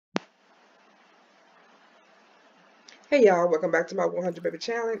Hey y'all, welcome back to my 100 baby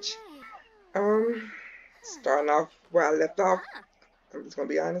challenge. Starting off where I left off. I'm just gonna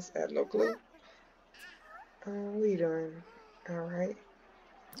be honest, I have no clue. What are you doing? Alright.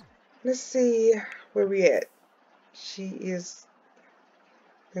 Let's see where we at. She is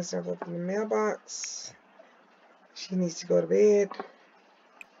let's open the mailbox. She needs to go to bed.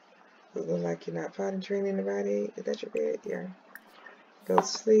 It look like you're not potty training anybody. Is that your bed? Yeah. Go to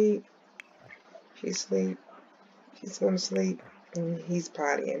sleep. She's asleep. She's going to sleep. And he's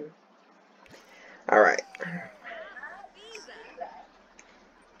pottying. Alright.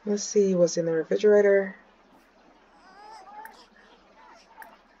 Let's see what's in the refrigerator.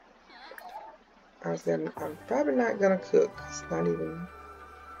 I'm probably not gonna cook. It's not even.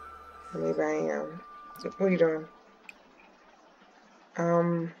 Maybe I am. What are you doing?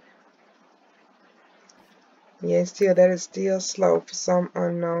 Yeah, still that is still slow for some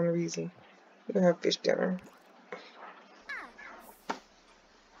unknown reason. We're gonna have fish dinner.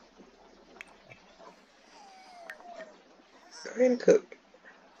 Go ahead and cook.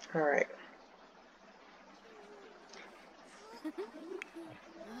 All right.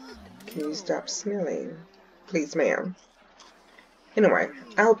 Can you stop smelling, please, ma'am? Anyway,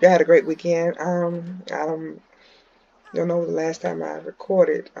 I hope you had a great weekend. I don't know the last time I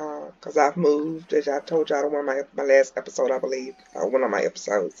recorded, because I've moved, as I told y'all in one of my last episode, I believe, one of my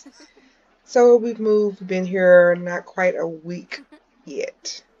episodes. So we've moved, been here not quite a week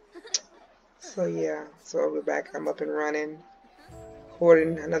yet. So yeah, so we're back. I'm up and running,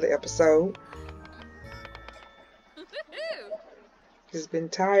 recording another episode. Just been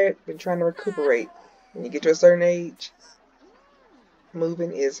tired, been trying to recuperate. When you get to a certain age,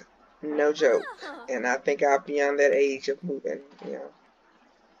 moving is no joke. And I think I'm beyond that age of moving, you know.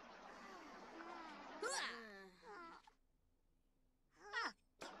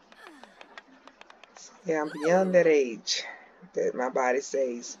 Yeah, I'm beyond that age that my body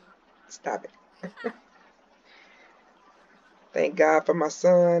says, stop it. Thank God for my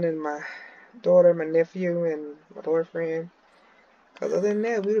son and my daughter, my nephew, and my boyfriend. Because other than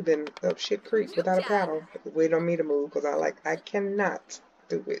that, we would have been up shit creek without a paddle. Waiting on me to move because I cannot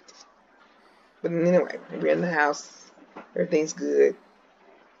do it. But anyway, we're in the house. Everything's good.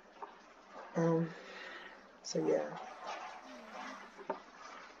 So yeah.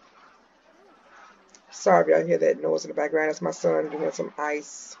 Sorry if y'all hear that noise in the background. It's my son getting some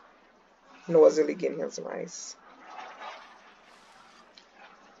ice. Noisily getting him some ice.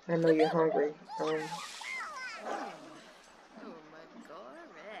 I know you're hungry.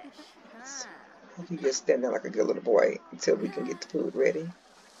 You just stand there like a good little boy until we can get the food ready.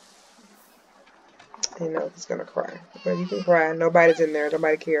 You know he's gonna cry. Well, you can cry. Nobody's in there.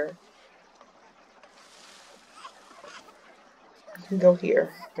 Nobody care. You can go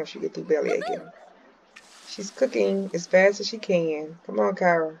here once you get through belly aching. She's cooking as fast as she can. Come on,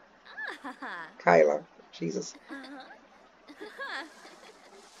 Kyra. Kyla. Jesus.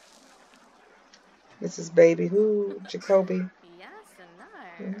 This is baby who? Jacoby.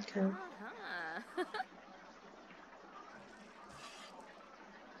 Okay.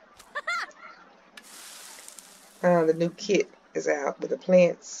 The new kit is out with the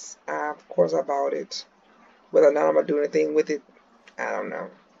plants. Of course, I bought it. Whether or not I'm gonna do anything with it, I don't know.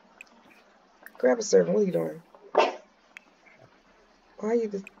 Grab a serving. What are you doing? Why are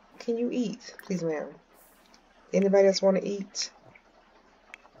you? Can you eat, please, ma'am? Anybody else want to eat?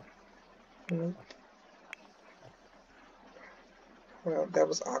 Nope. Well, that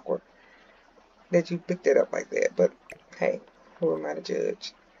was awkward that you picked it up like that. But hey, who am I to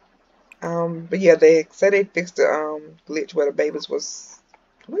judge? But yeah, they said they fixed the glitch where the babies was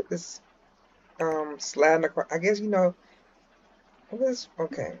what is sliding across. I guess what is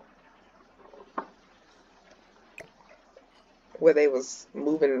okay. Where they was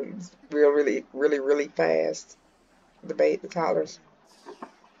moving really fast. The toddlers.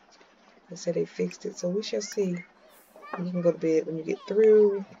 They said they fixed it, so we shall see. You can go to bed when you get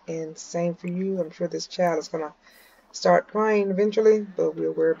through, and same for you. I'm sure this child is gonna start crying eventually, but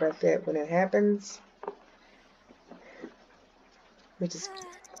we'll worry about that when it happens. We just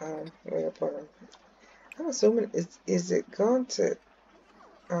wait upon them. I'm assuming is it going to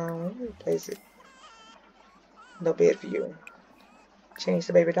let me place it. No bed for you. Change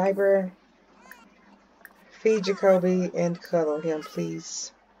the baby diaper. Feed Jacoby and cuddle him,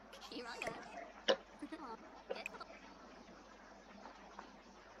 please.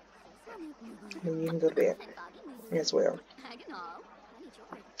 And you can go to bed as well.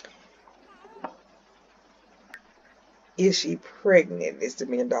 Is she pregnant? Is the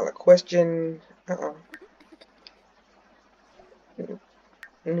 $1,000,000 question.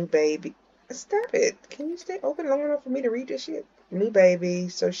 New baby. Stop it. Can you stay open long enough for me to read this shit? New baby.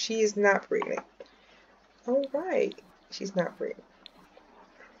 So she is not pregnant. All right. She's not pregnant.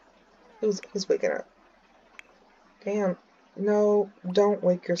 Who's waking up? Damn. No, don't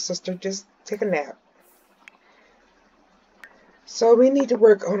wake your sister. Just take a nap. So we need to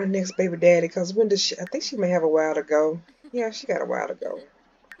work on the next baby daddy, because when does she, I think she may have a while to go. Yeah, she got a while to go.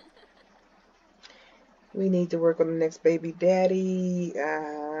 We need to work on the next baby daddy.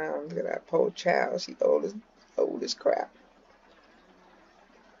 Look at that poor child. She old as crap.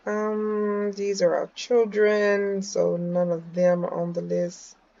 These are our children, so none of them are on the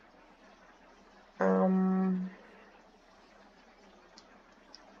list.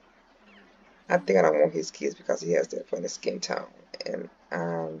 I think I don't want his kids because he has that funny skin tone.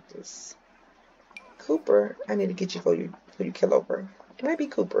 And this Cooper, I need to get you before you kill over. It might be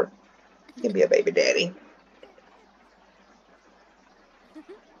Cooper. He can be a baby daddy.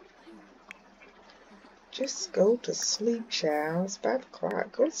 Just go to sleep, child. It's 5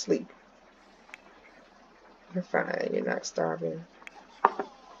 o'clock. Go to sleep. You're fine. You're not starving. You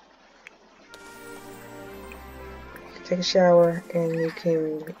can take a shower and you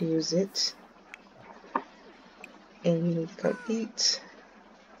can use it. And you need to come eat.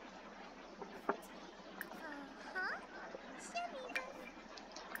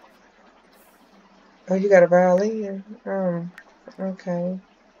 Oh, you got a violin? Okay.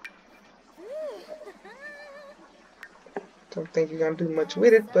 Don't think you're gonna do much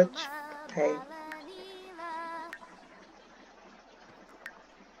with it, but hey.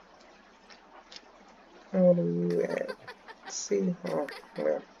 What are you at? Let's see. Oh,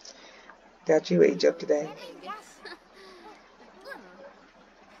 well. Got you age up today.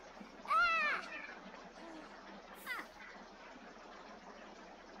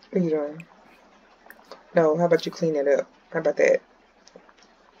 What are you doing? No, how about you clean it up? How about that?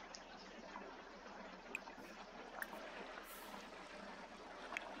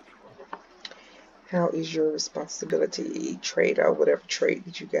 How is your responsibility trait or whatever trait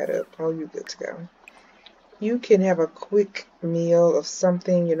that you got up? Oh, you're good to go. You can have a quick meal of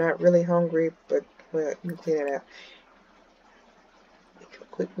something. You're not really hungry, but well, you can clean it out. A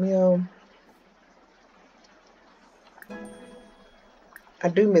quick meal. I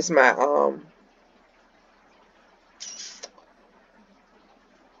do miss my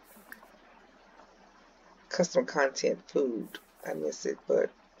custom content food. I miss it, but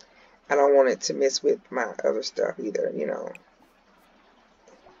I don't want it to mess with my other stuff either, you know.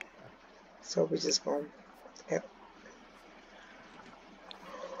 So we're just gonna have.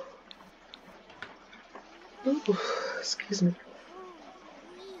 Ooh, excuse me.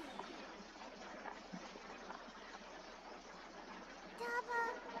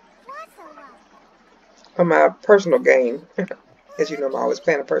 On my personal game, as you know, I'm always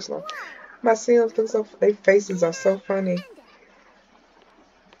playing a personal. My Sims look so. Their faces are so funny.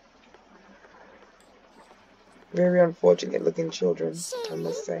 Very unfortunate looking children, I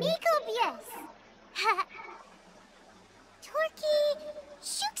must say.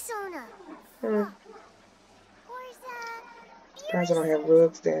 Surprised I don't have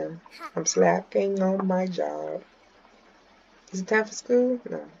rugs down. I'm slacking on my job. Is it time for school?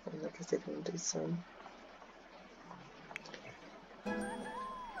 No, I guess they're going to do some.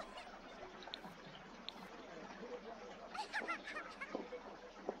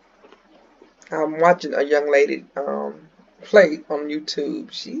 I'm watching a young lady play on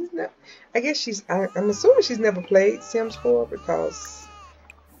YouTube. She's not. I guess she's. I'm assuming she's never played Sims 4 because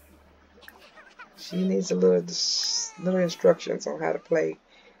she needs a little instructions on how to play.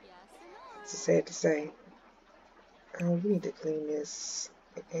 It's sad to say. Oh, we need to clean this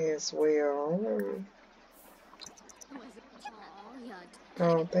as well.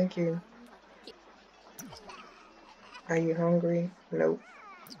 Oh, thank you. Are you hungry? Nope.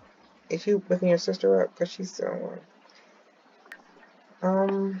 Is you waking your sister up? Because she's still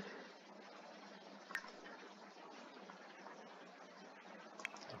on.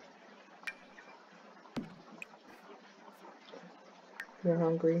 You're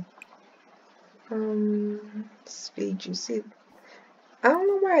hungry. Speed you see. I don't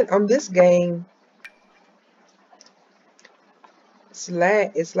know why on this game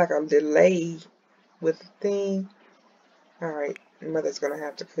it's like a delay with the thing. Alright, mother's gonna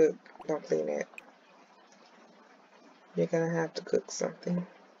have to cook. Don't clean that. You're gonna have to cook something.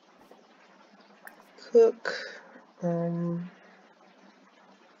 Cook.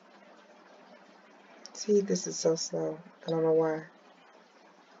 See, this is so slow. I don't know why.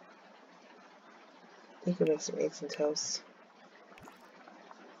 You can make some eggs and toast.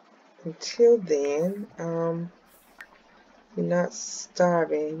 Until then, You're not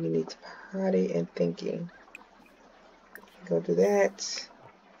starving. You need to potty and thinking. Go do that.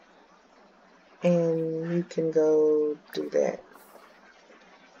 And you can go do that.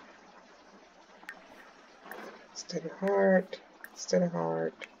 Study hard. Study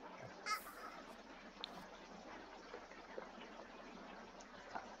hard.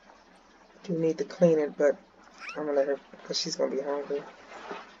 You need to clean it, but I'm gonna let her because she's gonna be hungry.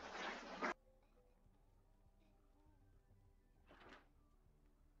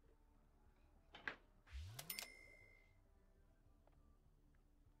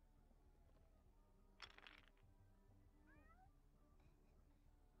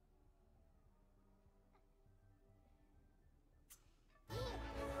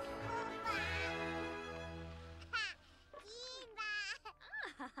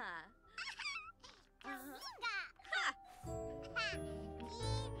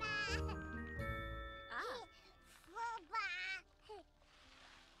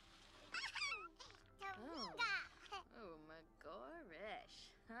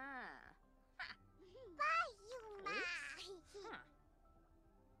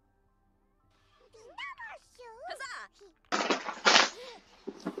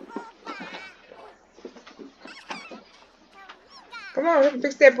 Come on, let's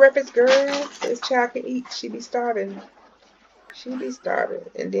fix that breakfast, girl. This child can eat. She be starving. She be starving.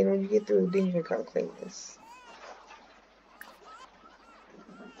 And then when you get through, then you can come clean this.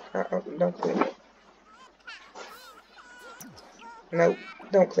 Uh-oh, don't clean it. Nope,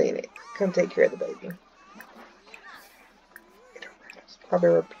 don't clean it. Come take care of the baby.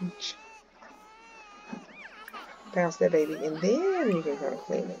 Strawberry peach. Bounce that baby, and then you can come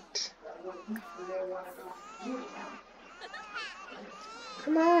clean it.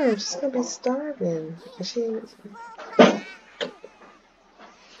 Come on, she's gonna be starving.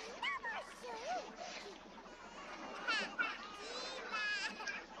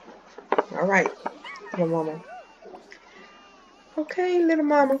 All right, little mama. Okay, little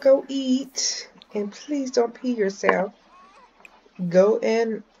mama, go eat, and please don't pee yourself. Go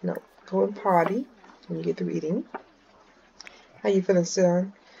and potty when you get through eating. How you feeling,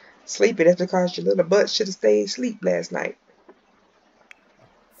 son? Sleepy. That's because your little butt should have stayed asleep last night.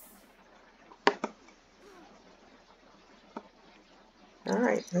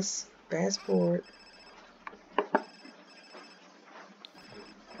 Alright, let's fast forward.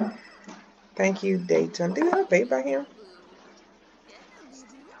 Thank you, Dayton. Did we have a baby by him?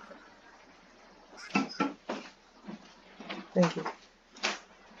 Thank you.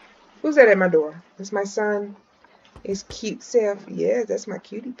 Who's that at my door? It's my son. His cute self. Yes, that's my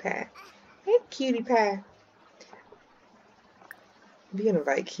cutie pie. Hey, cutie pie. We can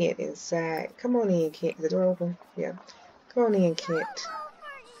invite Kent inside. Come on in, Kent. Is the door open? Yeah. Come on in, Kent.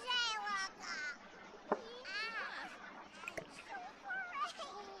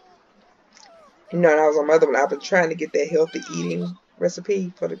 You know, I was on my other one. I've been trying to get that healthy eating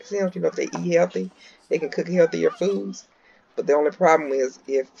recipe for the Sims. You know, if they eat healthy, they can cook healthier foods. But the only problem is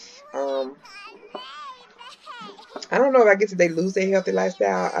if, I don't know if I guess if they lose their healthy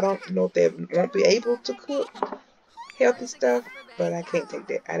lifestyle, I don't know if they won't be able to cook healthy stuff. But I can't take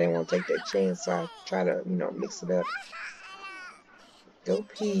that. I didn't want to take that chance, so I try to, you know, mix it up. Go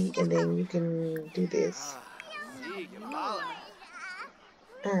pee, and then you can do this.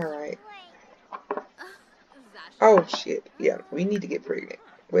 Alright. Oh, shit. Yeah, we need to get pregnant.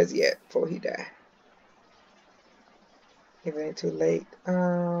 Where's he at before he die? If it ain't too late.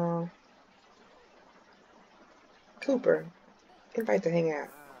 Cooper. Invite to hang out.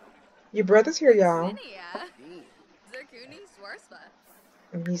 Your brother's here, y'all.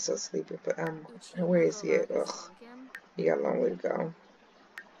 He's so sleepy, but where is he at? Ugh. He got a long way to go.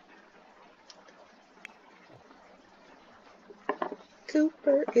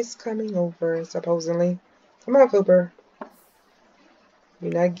 Cooper is coming over, supposedly. Come on, Cooper.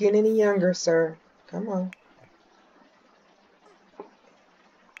 You're not getting any younger, sir. Come on.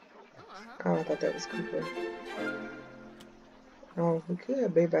 Oh, I thought that was Cooper. Oh, we could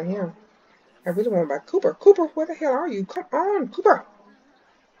have baby by him. I really want to buy Cooper. Cooper, where the hell are you? Come on, Cooper.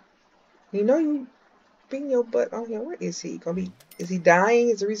 You know you bring your butt on here. Where is he? Is he dying?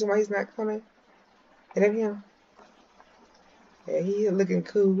 Is the reason why he's not coming? Is that him? Yeah, he is looking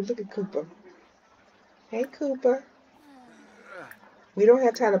cool. Look at Cooper. Hey, Cooper. We don't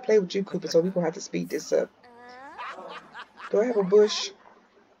have time to play with you, Cooper, so we're going to have to speed this up. Do I have a bush?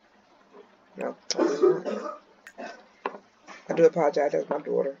 No. I do apologize. That's my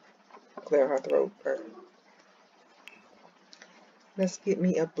daughter clearing her throat. Let's get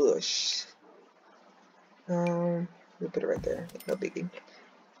me a bush. We'll put it right there. No biggie.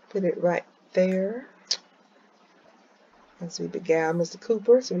 Put it right there. Once we beguile Mr.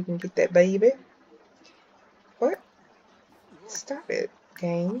 Cooper so we can get that baby. What? Stop it,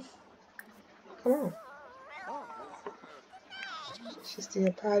 game. Come on. She's still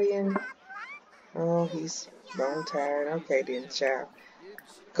pottying. Oh, he's bone tired. Okay then, child.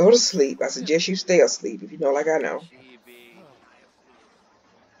 Go to sleep. I suggest you stay asleep if you know like I know.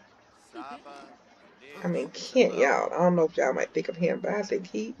 I mean, Kent, y'all. I don't know if y'all might think of him, but I think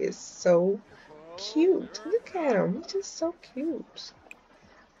he is so cute. Look at him. He's just so cute.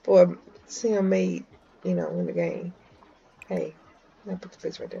 For seeing him made, in the game. Hey, I'll put the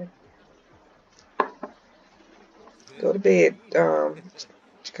face right there. Go to bed,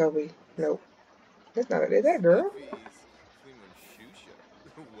 Jacoby. Nope. That's not it. Is that girl?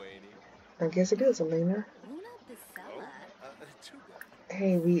 I guess it is, Elena.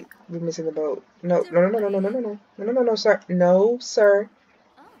 Hey, we're missing the boat. No, sir. No, sir.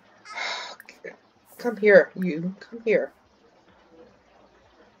 Come here, you. Come here.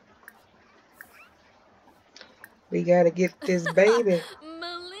 We gotta get this baby.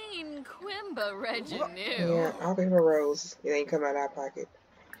 Maline Quimba Reginu. Yeah, I'll give her Rose. It ain't come out of our pocket.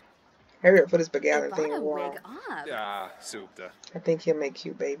 Hurry up for this beguiling thing in warm. I think he'll make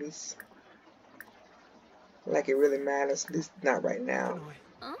cute babies. Like it really matters. At least not right now.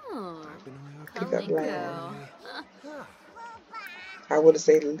 Oh, Pick up lamb. I would have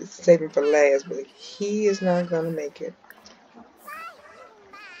said save him for last, but he is not gonna make it.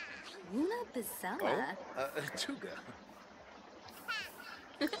 Una Bisella.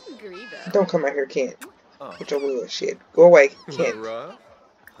 Grivo. Don't come out here, Kent. With your little shit. Go away, Kent.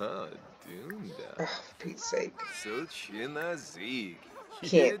 Oh, for Pete's sake.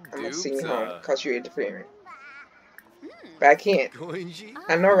 Kent, I'm gonna send you home because you're interfering. But I can't.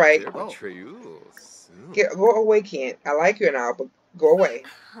 I know, right? Go away, Kent. I like you and all, but go away.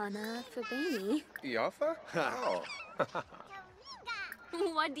 Hana for baby. Yafa? Oh.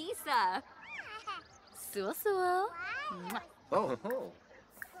 Wadisa. Suo. Oh.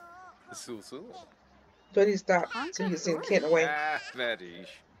 Susu. So you stop so you can send Kent away.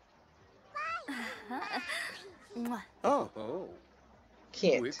 Oh.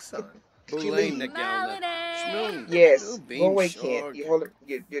 Kent. Could you Blame leave? Melody. Yes. Go away, Kent. You're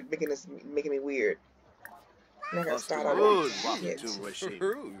making me weird. I'm not gonna start over. Shit. Suo.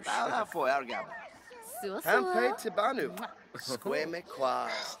 Tibanu. Squame qua.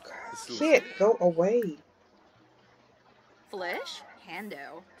 Kent, go away. Flish.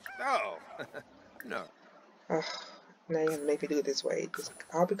 Hando. Oh. No. Ugh, now you have to make me do it this way. Just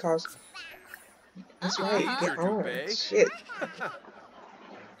all because. That's right. Get on. Shit.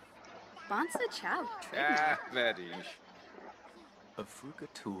 Bonsa Chow.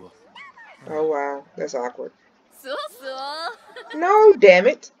 Oh wow, that's awkward. Suo. No, damn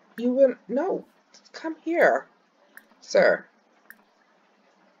it. You will no. Come here, sir.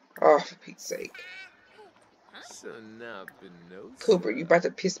 Oh, for Pete's sake. Cooper, you about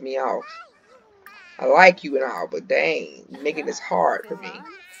to piss me off. I like you and all, but dang, you're making this hard for me.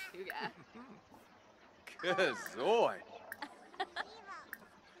 What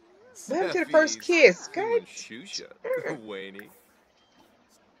happened to the first kiss? God.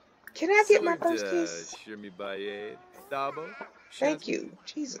 Can I get my first kiss? Thank you.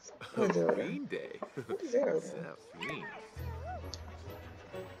 Jesus. What is that over there? What is that over there?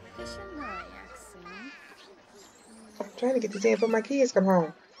 I'm trying to get this in before my kids come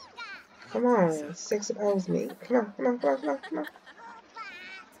home. Come on. Sex oppose me. Come on.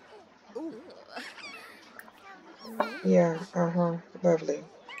 Yeah, lovely.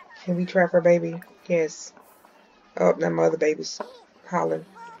 Can we trap our baby? Yes. Oh, now my other baby's hollering.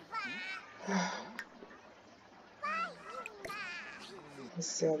 Let's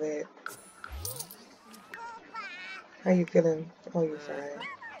sell that. How you feeling? Oh, you're fine.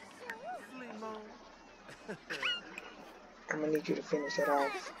 I'm gonna need you to finish that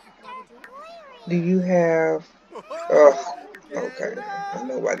off. Do you have... Oh, okay. I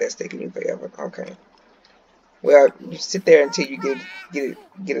know why that's taking you forever. Okay. Well, you sit there until you get it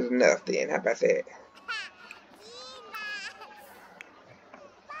enough then. How about that?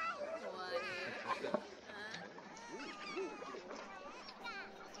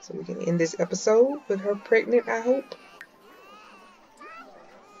 So we can end this episode with her pregnant, I hope.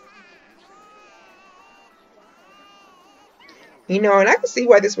 And I can see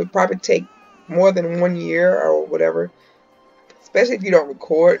why this would probably take more than 1 year or whatever. Especially if you don't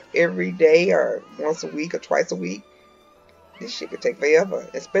record every day or once a week or twice a week. This shit could take forever.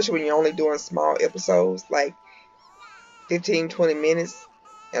 Especially when you're only doing small episodes, like 15, 20 minutes.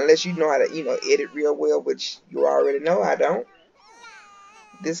 Unless you know how to, edit real well, which you already know I don't.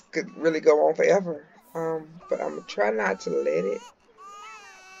 This could really go on forever. But I'm gonna try not to let it.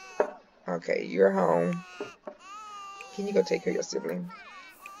 Okay, you're home. Can you go take care of your sibling?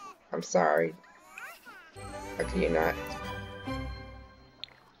 I'm sorry. Or can you not?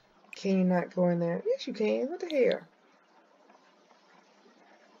 Can you not go in there? Yes, you can. What the hell?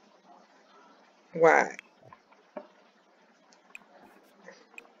 Why?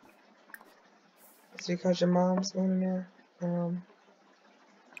 It's because your mom's going in there.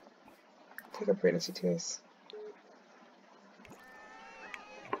 Take a pregnancy test.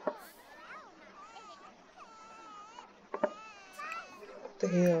 What the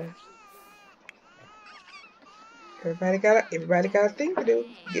hell? Everybody got a thing to do.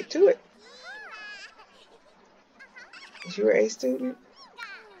 Get to it. Is you an A student?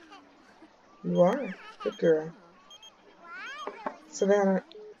 You are. Good girl. Savannah,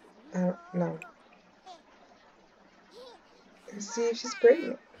 no. Let's see if she's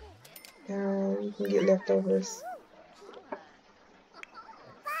pregnant. You can get leftovers.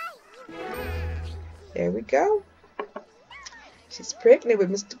 There we go. She's pregnant with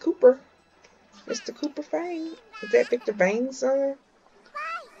Mr. Cooper. Mr. Cooper Fang. Is that Victor Vang's son?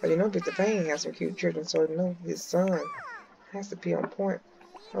 Oh, you know Victor Vang has some cute children, so you know his son has to be on point.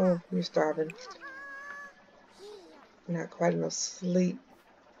 Oh, you're starving. Not quite enough sleep.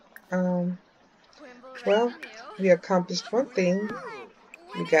 Well, we accomplished one thing.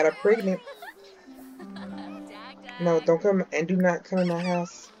 We got her pregnant. No, don't come and do not come in my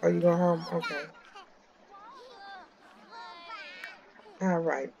house. Oh, you going home? Okay.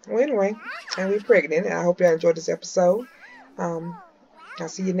 Alright. Well, anyway, and we're pregnant. I hope y'all enjoyed this episode. I'll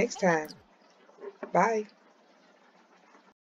see you next time. Bye.